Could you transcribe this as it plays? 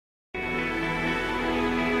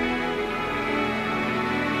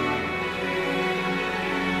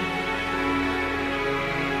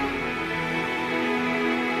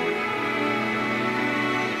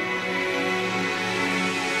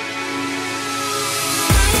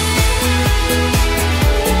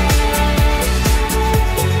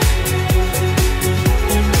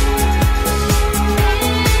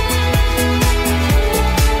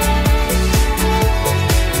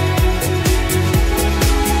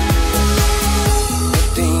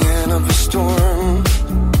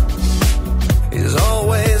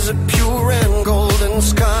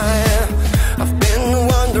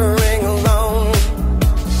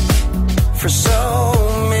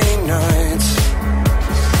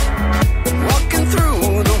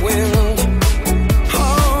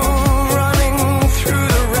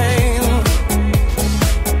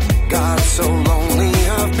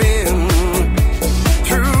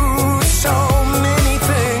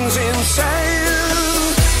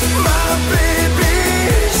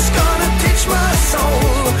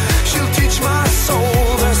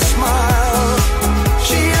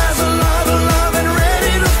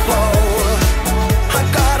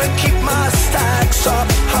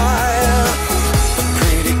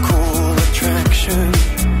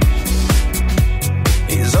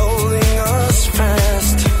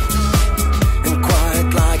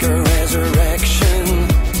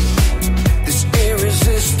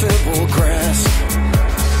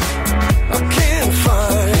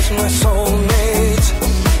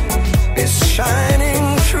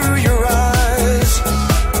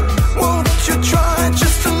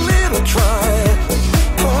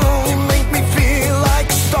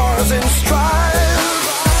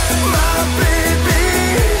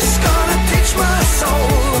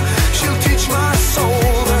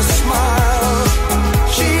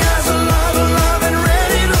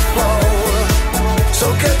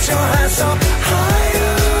get your hands up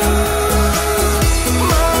higher.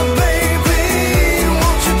 My baby,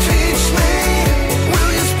 won't you teach me?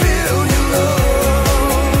 Will you spill your love?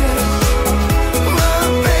 My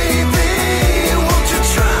baby, won't you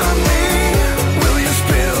try me? Will you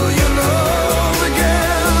spill your love again?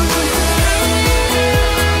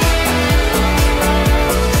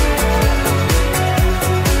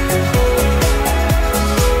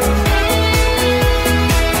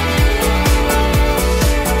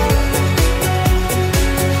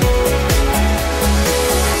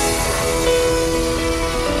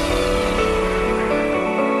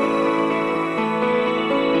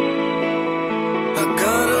 I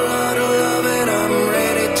got a lot of love and I'm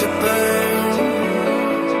ready to burn.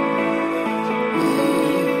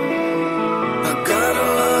 I got a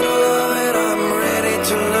lot of love and I'm ready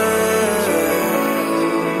to learn.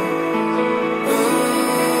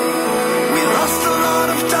 We lost a lot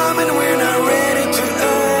of time and we're not ready to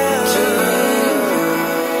earn.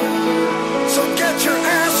 So get your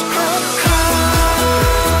ass up high.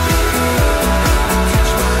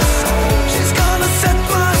 She's gonna set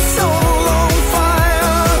my soul on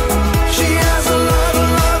fire. She has a lot of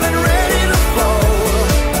love and ready to flow.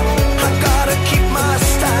 I gotta keep my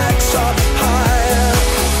stacks up higher.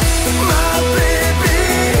 My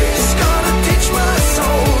baby's gonna teach my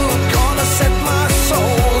soul, gonna set my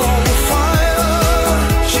soul on fire.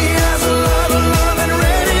 She has a lot of love and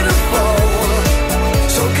ready to flow.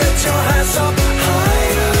 So get your hands up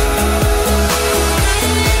higher.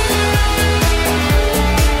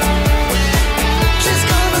 She's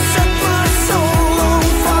gonna set my soul on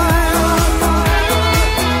fire.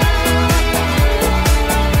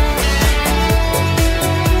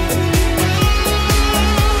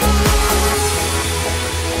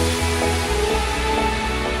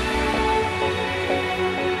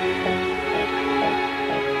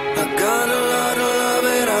 I got a lot of love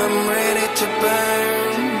and I'm ready to burn.